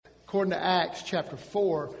According to Acts chapter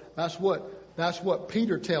 4, that's what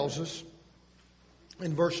Peter tells us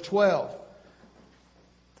in verse 12.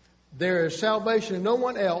 There is salvation in no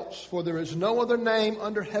one else, for there is no other name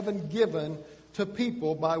under heaven given to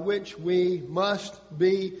people by which we must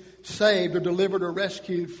be saved or delivered or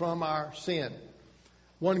rescued from our sin.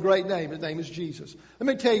 One great name, his name is Jesus. Let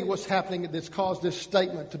me tell you what's happening that's caused this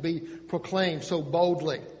statement to be proclaimed so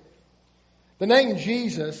boldly. The name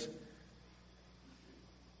Jesus,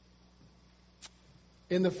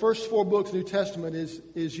 in the first 4 books of the New Testament,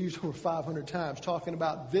 is used over 500 times, talking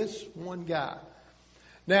about this one guy.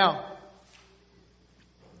 Now,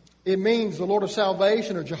 it means the Lord of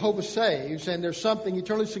salvation or Jehovah saves, and there's something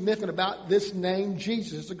eternally significant about this name,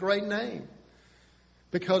 Jesus. It's a great name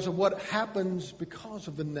because of what happens because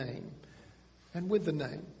of the name and with the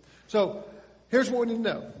name. So, here's what we need to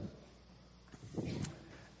know.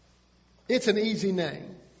 It's an easy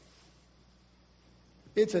name.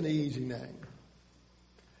 It's an easy name.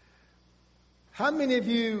 How many of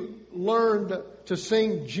you learned to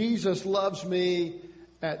sing Jesus Loves Me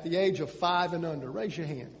at the age of 5 and under? Raise your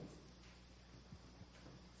hand.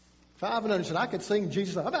 5 and under. Said, I could sing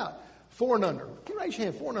Jesus. How about 4 and under? Raise your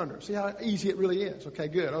hand, 4 and under. See how easy it really is. Okay,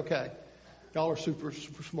 good. Okay. Y'all are super,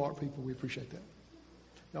 super smart people. We appreciate that.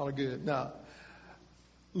 Y'all are good. Now,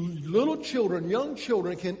 little children, young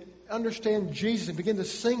children can understand Jesus and begin to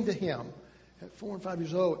sing to him at 4 and 5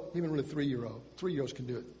 years old, even really 3-year-old. 3-year-olds can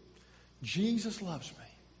do it. Jesus loves me.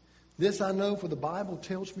 This I know, for the Bible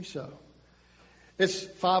tells me so. It's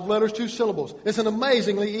 5 letters, 2 syllables. It's an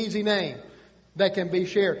amazingly easy name that can be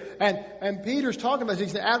shared. And Peter's talking about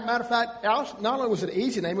this. As a matter of fact, not only was it an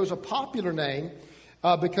easy name, it was a popular name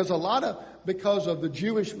because of the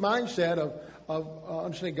Jewish mindset of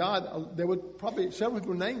understanding God. There were probably several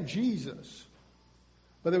people named Jesus.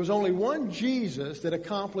 But there was only one Jesus that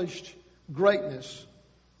accomplished greatness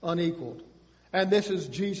unequaled. And this is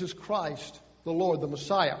Jesus Christ, the Lord, the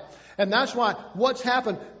Messiah. And that's why what's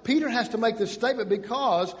happened, Peter has to make this statement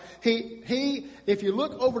because he if you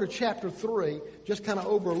look over to chapter 3, just kind of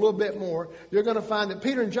over a little bit more, you're going to find that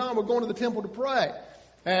Peter and John were going to the temple to pray.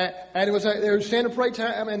 And they were standing to pray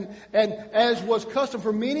time, and as was custom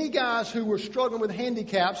for many guys who were struggling with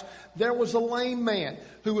handicaps, there was a lame man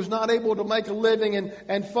who was not able to make a living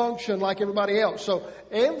and function like everybody else. So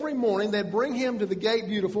every morning they'd bring him to the Gate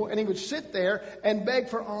Beautiful, and he would sit there and beg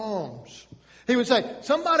for alms. He would say,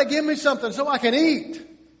 somebody give me something so I can eat.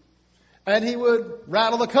 And he would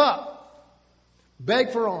rattle the cup,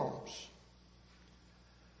 beg for alms.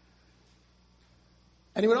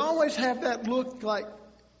 And he would always have that look like,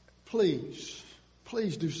 please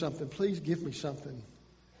do something. Please give me something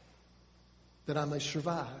that I may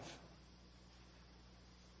survive.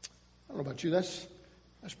 I don't know about you. That's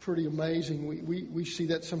pretty amazing. We see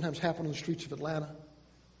that sometimes happen on the streets of Atlanta.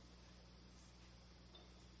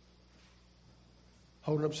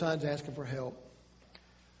 Holding up signs asking for help.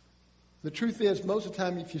 The truth is, most of the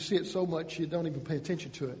time, if you see it so much, you don't even pay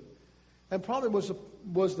attention to it. And probably was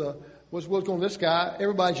going on this guy.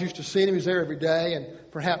 Everybody's used to seeing him. He's there every day, and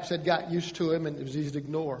perhaps had got used to him, and it was easy to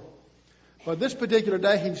ignore. But this particular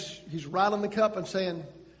day, he's rattling the cup and saying,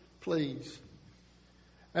 please.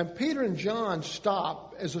 And Peter and John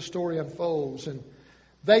stop as the story unfolds, and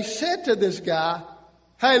they said to this guy,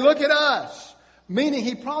 hey, look at us. Meaning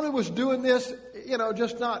he probably was doing this,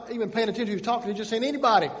 just not even paying attention. He was talking, he was just saying,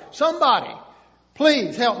 anybody, somebody,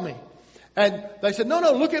 please help me. And they said, no,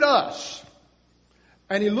 look at us.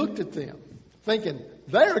 And he looked at them, thinking,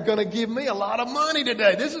 they're going to give me a lot of money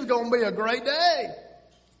today. This is going to be a great day.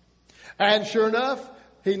 And sure enough,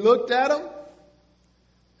 he looked at them,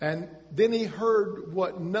 and then he heard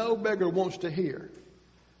what no beggar wants to hear.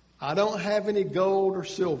 I don't have any gold or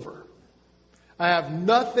silver. I have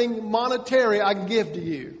nothing monetary I can give to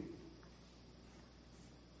you.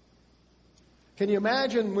 Can you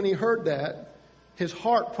imagine when he heard that, his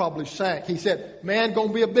heart probably sank. He said, man, going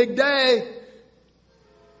to be a big day.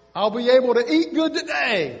 I'll be able to eat good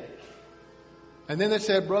today. And then they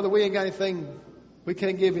said, brother, we ain't got anything. We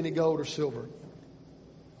can't give you any gold or silver.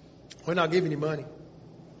 We're not giving you money.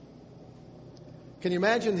 Can you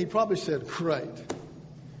imagine? He probably said, great.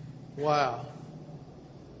 Wow.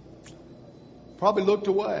 Probably looked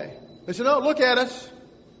away. They said, oh, look at us.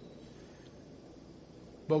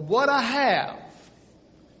 But what I have,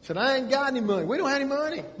 said, I ain't got any money. We don't have any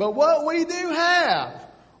money. But what we do have,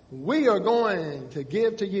 we are going to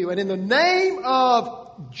give to you. And in the name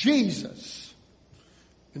of Jesus,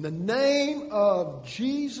 in the name of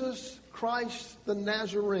Jesus Christ the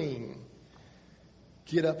Nazarene,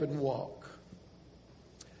 get up and walk.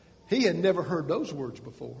 He had never heard those words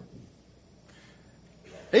before.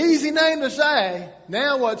 Easy name to say.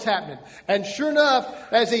 Now what's happening? And sure enough,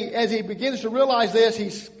 as he begins to realize this,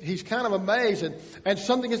 he's kind of amazed, and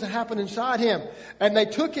something has to happen inside him. And they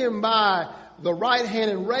took him by the right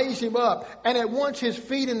hand and raised him up. And at once his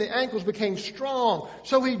feet and the ankles became strong.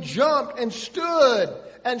 So he jumped and stood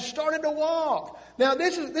and started to walk. Now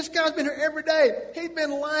this guy's been here every day. He's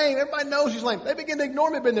been lame. Everybody knows he's lame. They begin to ignore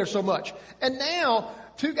him. He's been there so much. And now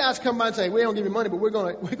 2 guys come by and say, we don't give you money, but we're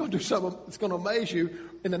going to do something that's going to amaze you.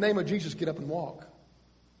 In the name of Jesus, get up and walk.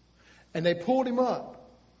 And they pulled him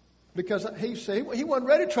up because he wasn't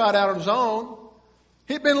ready to try it out on his own.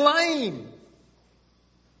 He'd been lame.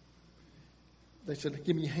 They said,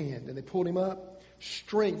 give me your hand. And they pulled him up.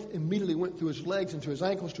 Strength immediately went through his legs and to his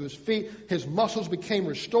ankles, to his feet. His muscles became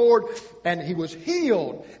restored, and he was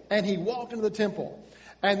healed. And he walked into the temple.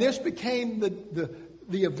 And this became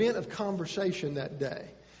the event of conversation that day.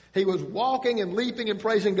 He was walking and leaping and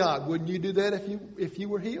praising God. Wouldn't you do that if you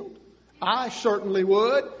were healed? I certainly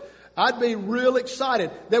would. I'd be real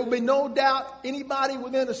excited. There would be no doubt anybody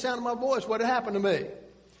within the sound of my voice what had happened to me.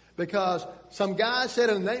 Because some guy said,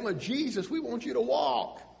 in the name of Jesus, we want you to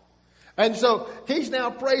walk. And so he's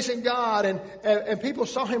now praising God, and people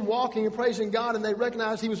saw him walking and praising God, and they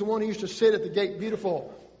recognized he was the one who used to sit at the gate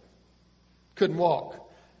beautiful. Couldn't walk.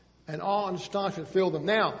 And awe and astonishment filled them.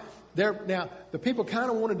 Now, the people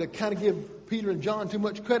kind of wanted to give Peter and John too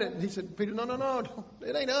much credit. And he said, Peter, no,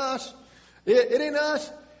 it ain't us. It ain't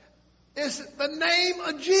us. It's the name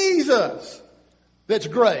of Jesus that's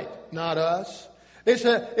great, not us. It's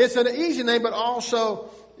an easy name, but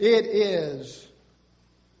also it is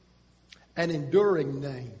an enduring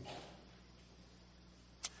name.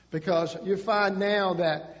 Because you find now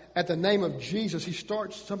that at the name of Jesus,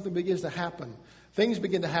 something begins to happen. Things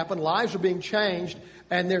begin to happen. Lives are being changed.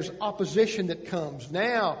 And there's opposition that comes.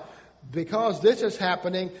 Now, because this is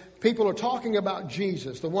happening, people are talking about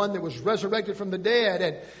Jesus, the one that was resurrected from the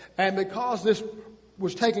dead. And because this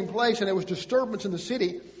was taking place and there was disturbance in the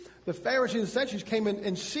city, the Pharisees and Sadducees came in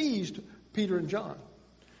and seized Peter and John.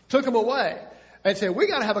 Took them away. And said, we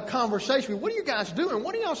got to have a conversation. What are you guys doing?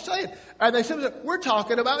 What are y'all saying? And they said, we're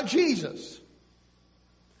talking about Jesus.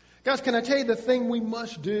 Guys, can I tell you the thing we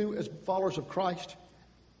must do as followers of Christ?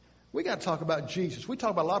 We got to talk about Jesus. We talk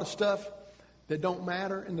about a lot of stuff that don't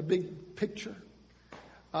matter in the big picture.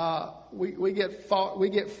 We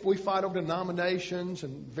fight over denominations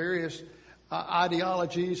and various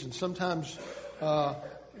ideologies, and sometimes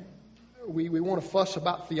we want to fuss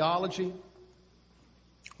about theology.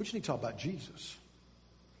 We just need to talk about Jesus.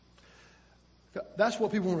 That's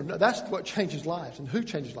what people want to know. That's what changes lives. And who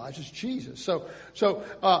changes lives is Jesus. So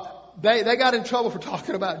they got in trouble for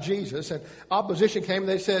talking about Jesus. And opposition came and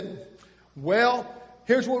they said, well,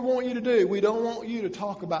 here's what we want you to do. We don't want you to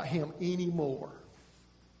talk about him anymore.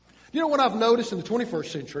 You know what I've noticed in the 21st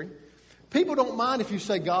century? People don't mind if you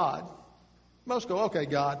say God. Most go, okay,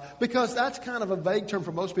 God. Because that's kind of a vague term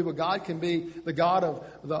for most people. God can be the God of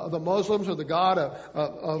the Muslims, or the God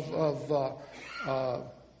of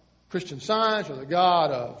Christian Science, or the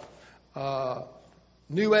God of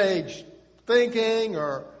New Age thinking,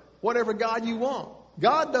 or whatever God you want.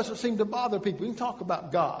 God doesn't seem to bother people. You can talk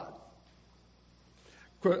about God.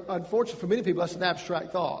 Unfortunately, for many people, that's an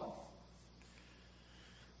abstract thought.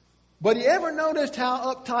 But you ever noticed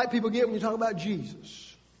how uptight people get when you talk about Jesus?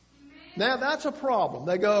 Now, that's a problem.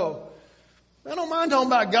 They go, I don't mind talking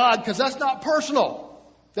about God because that's not personal.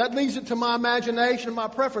 That leads it to my imagination and my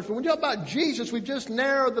preference. But when you talk about Jesus, we've just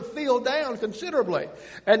narrowed the field down considerably.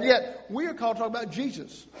 And yet, we are called to talk about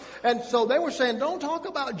Jesus. And so they were saying, don't talk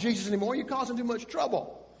about Jesus anymore. You're causing too much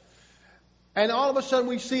trouble. And all of a sudden,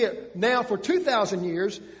 we see it now for 2,000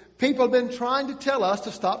 years. People have been trying to tell us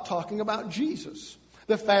to stop talking about Jesus.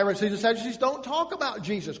 The Pharisees and Sadducees, don't talk about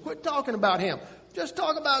Jesus. Quit talking about him. Just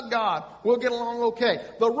talk about God. We'll get along okay.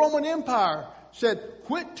 The Roman Empire said,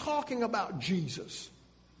 quit talking about Jesus.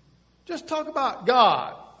 Just talk about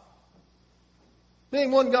God.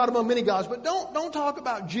 Being one God among many gods, but don't talk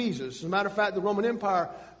about Jesus. As a matter of fact, the Roman Empire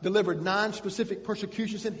delivered 9 specific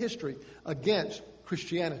persecutions in history against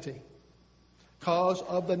Christianity because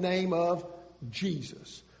of the name of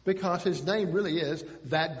Jesus. Because his name really is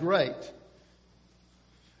that great.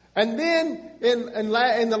 And then in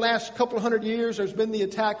the last couple of hundred years, there's been the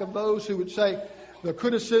attack of those who would say the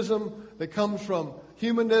criticism that comes from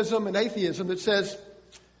humanism and atheism that says,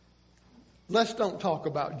 let's don't talk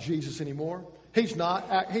about Jesus anymore. He's not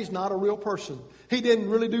a real person. He didn't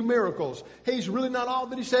really do miracles. He's really not all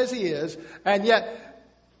that he says he is. And yet,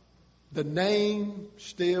 the name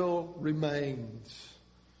still remains.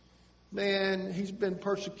 Man, he's been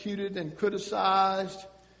persecuted and criticized,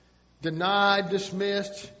 denied,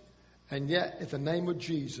 dismissed. And yet, at the name of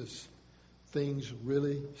Jesus, things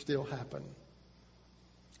really still happen.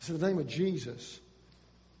 It's in the name of Jesus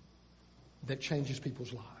that changes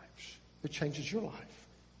people's lives. It changes your life,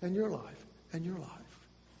 and your life, and your life.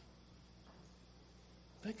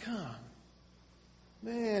 They come.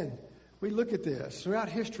 Man, we look at this. Throughout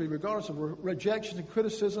history, regardless of rejections and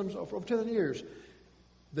criticisms for over 10 years,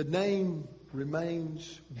 the name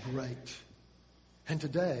remains great. And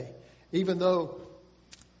today, even though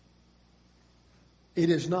it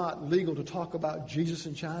is not legal to talk about Jesus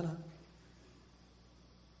in China,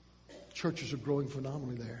 churches are growing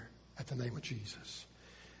phenomenally there at the name of Jesus.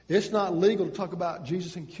 It's not legal to talk about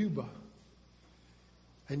Jesus in Cuba.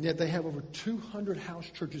 And yet they have over 200 house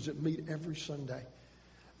churches that meet every Sunday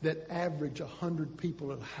that average 100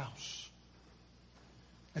 people at a house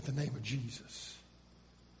at the name of Jesus.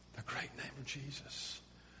 The great name of Jesus.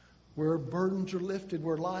 Where burdens are lifted,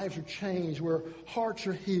 where lives are changed, where hearts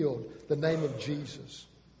are healed. The name of Jesus.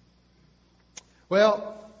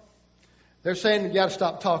 Well, they're saying you got to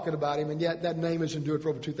stop talking about him, and yet that name has endured for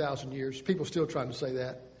over 2,000 years. People are still trying to say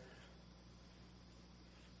that.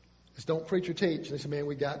 It's don't preach or teach. And they say, man,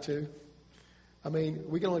 we got to. I mean,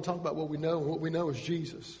 we can only talk about what we know, and what we know is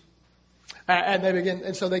Jesus.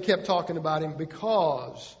 And so they kept talking about him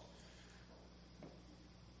because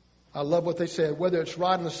I love what they said. Whether it's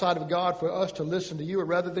right in the sight of God for us to listen to you or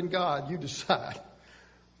rather than God, you decide.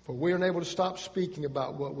 For we are unable to stop speaking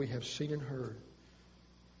about what we have seen and heard.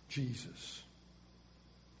 Jesus.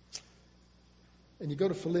 And you go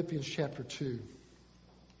to Philippians chapter 2.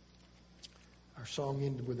 Our song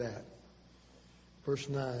ended with that. Verse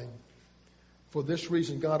 9. For this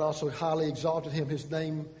reason God also highly exalted him. His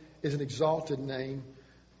name is an exalted name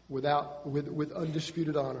with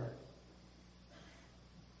undisputed honor.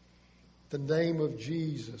 The name of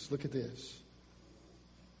Jesus. Look at this.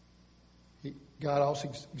 God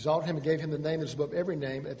also exalted him and gave him the name that is above every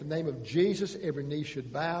name. At the name of Jesus, every knee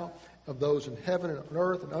should bow, of those in heaven and on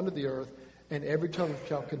earth and under the earth, and every tongue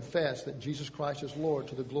shall confess that Jesus Christ is Lord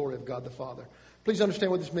to the glory of God the Father. Please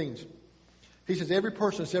understand what this means. He says every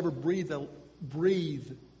person that's ever breathed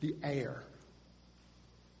the air,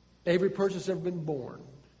 every person that's ever been born,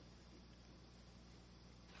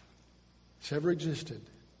 that's ever existed,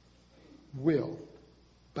 will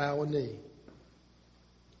bow a knee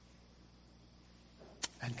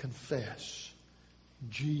and confess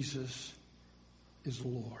Jesus is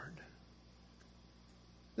Lord.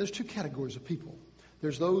 There's two categories of people.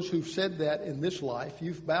 There's those who've said that in this life.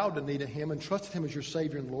 You've bowed the knee to him and trusted him as your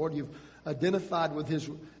Savior and Lord. You've identified with his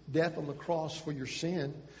death on the cross for your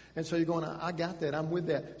sin. And so you're going, I got that. I'm with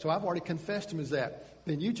that. So I've already confessed him as that.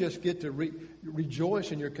 Then you just get to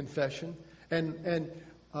rejoice in your confession and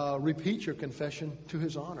repeat your confession to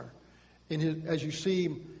his honor. As you see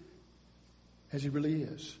him as he really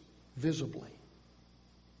is, visibly.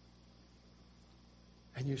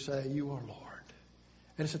 And you say, you are Lord.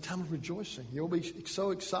 And it's a time of rejoicing. You'll be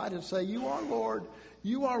so excited to say, you are Lord,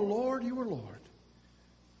 you are Lord, you are Lord.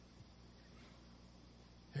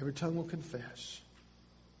 Every tongue will confess.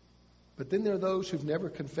 But then there are those who've never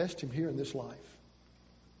confessed him here in this life.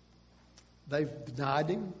 They've denied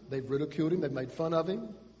him, they've ridiculed him, they've made fun of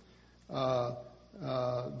him,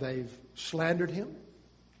 they've slandered him,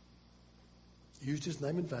 used his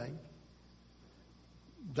name in vain.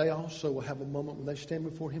 They also will have a moment when they stand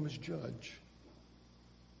before him as judge.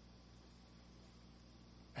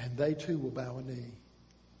 And they too will bow a knee,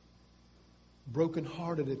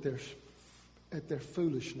 brokenhearted at their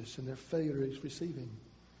foolishness and their failure to receive him.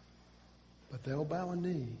 But they'll bow a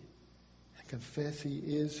knee and confess he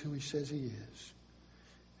is who he says he is.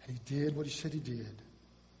 And he did what he said he did.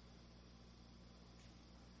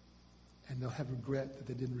 And they'll have regret that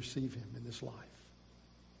they didn't receive him in this life.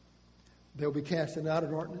 They'll be cast into outer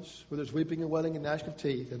darkness where there's weeping and wailing and gnashing of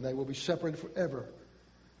teeth, and they will be separated forever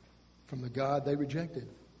from the God they rejected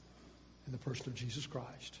in the person of Jesus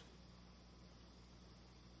Christ.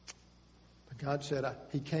 But God said,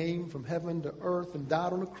 he came from heaven to earth and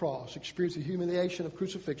died on a cross, experienced the humiliation of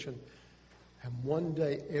crucifixion, and one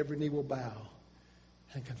day every knee will bow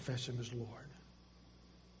and confess him as Lord.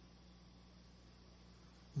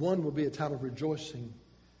 One will be a time of rejoicing,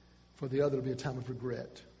 for the other will be a time of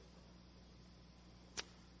regret.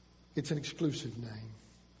 It's an exclusive name,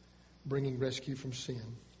 bringing rescue from sin.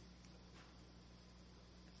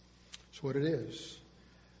 It's what it is.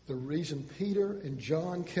 The reason Peter and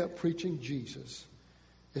John kept preaching Jesus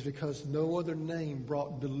is because no other name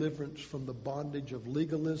brought deliverance from the bondage of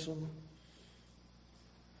legalism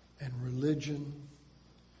and religion,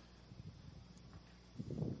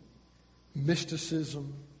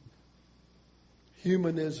 mysticism,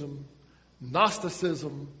 humanism,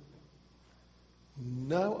 Gnosticism,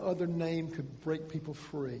 No other name could break people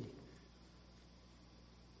free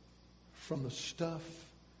from the stuff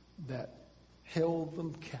that held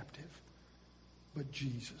them captive but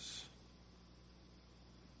Jesus.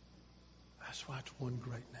 That's why it's one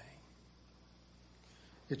great name.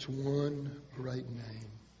 It's one great name.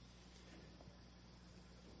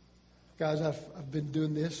 Guys, I've been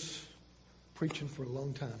doing this, preaching for a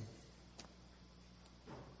long time.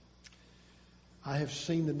 I have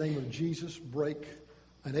seen the name of Jesus break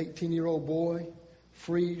an 18-year-old boy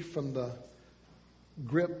free from the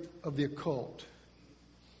grip of the occult.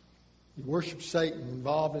 He worshiped Satan,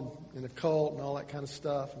 involved in a cult and all that kind of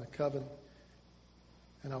stuff, and a coven.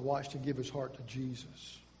 And I watched him give his heart to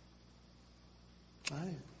Jesus. I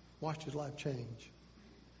watched his life change.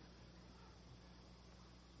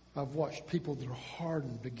 I've watched people that are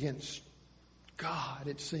hardened against God,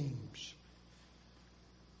 it seems,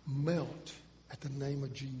 melt at the name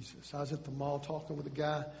of Jesus. I was at the mall talking with a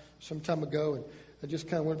guy some time ago, and I just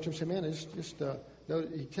kind of went up to him and said, man, it's just, no,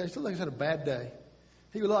 he looked like he's had a bad day.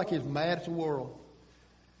 He looked like he was mad at the world.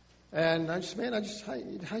 And I just,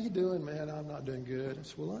 how you doing, man? I'm not doing good. I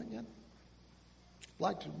said, well, I'd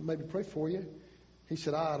like to maybe pray for you. He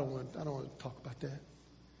said, I don't want to talk about that. I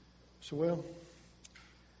said, well,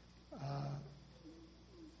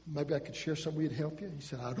 maybe I could share something that'd help you. He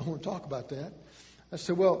said, I don't want to talk about that. I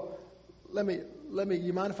said, well, let me.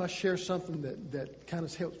 You mind if I share something that kind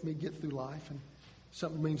of helps me get through life and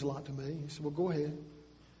something means a lot to me? He said, well, go ahead.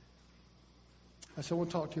 I said, I want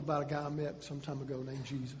to talk to you about a guy I met some time ago named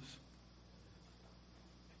Jesus.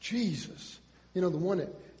 Jesus, the one that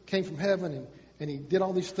came from heaven and he did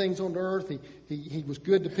all these things on earth. He was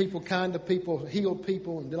good to people, kind to people, healed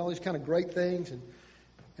people, and did all these kind of great things and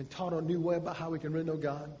taught a new way about how we can really know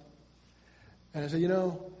God. And I said,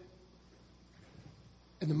 and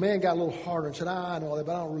the man got a little harder and said, I know all that,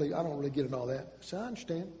 but I don't really get in all that. I said, I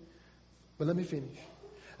understand, but let me finish.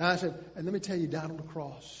 And I said, and let me tell you, he died on the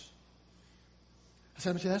cross. I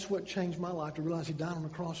said, that's what changed my life, to realize he died on the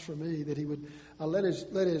cross for me, that he would let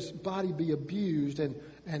his body be abused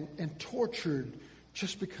and tortured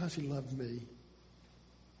just because he loved me.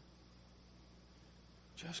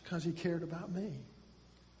 Just because he cared about me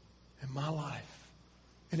and my life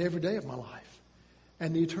and every day of my life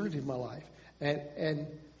and the eternity of my life. And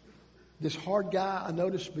this hard guy, I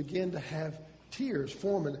noticed, began to have tears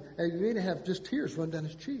forming. And he began to have just tears run down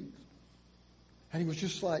his cheeks. And he was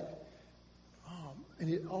just like,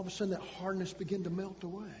 all of a sudden that hardness began to melt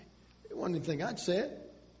away. It wasn't anything I'd said.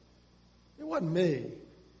 It wasn't me.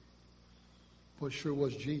 But it sure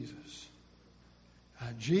was Jesus.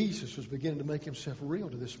 Jesus was beginning to make himself real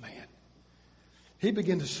to this man. He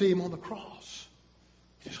began to see him on the cross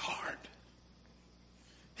in his heart.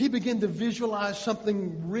 He began to visualize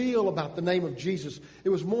something real about the name of Jesus. It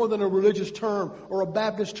was more than a religious term or a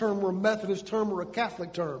Baptist term or a Methodist term or a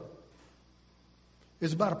Catholic term.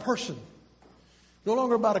 It's about a person. No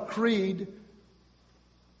longer about a creed,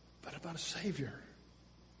 but about a Savior.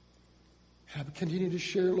 And I continued to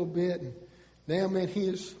share a little bit. And now, man,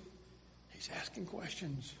 he's asking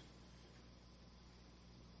questions.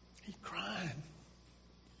 He's crying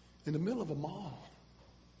in the middle of a mall.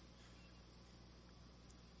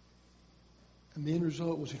 And the end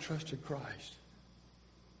result was he trusted Christ.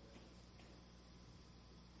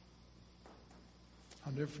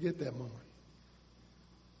 I'll never forget that moment.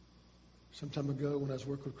 Some time ago when I was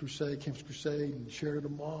working with Crusade, Campus Crusade, and shared at a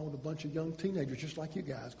mall with a bunch of young teenagers just like you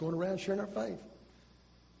guys, going around sharing our faith.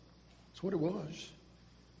 That's what it was.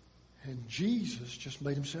 And Jesus just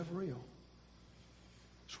made himself real.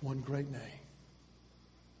 It's one great name.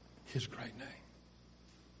 His great name.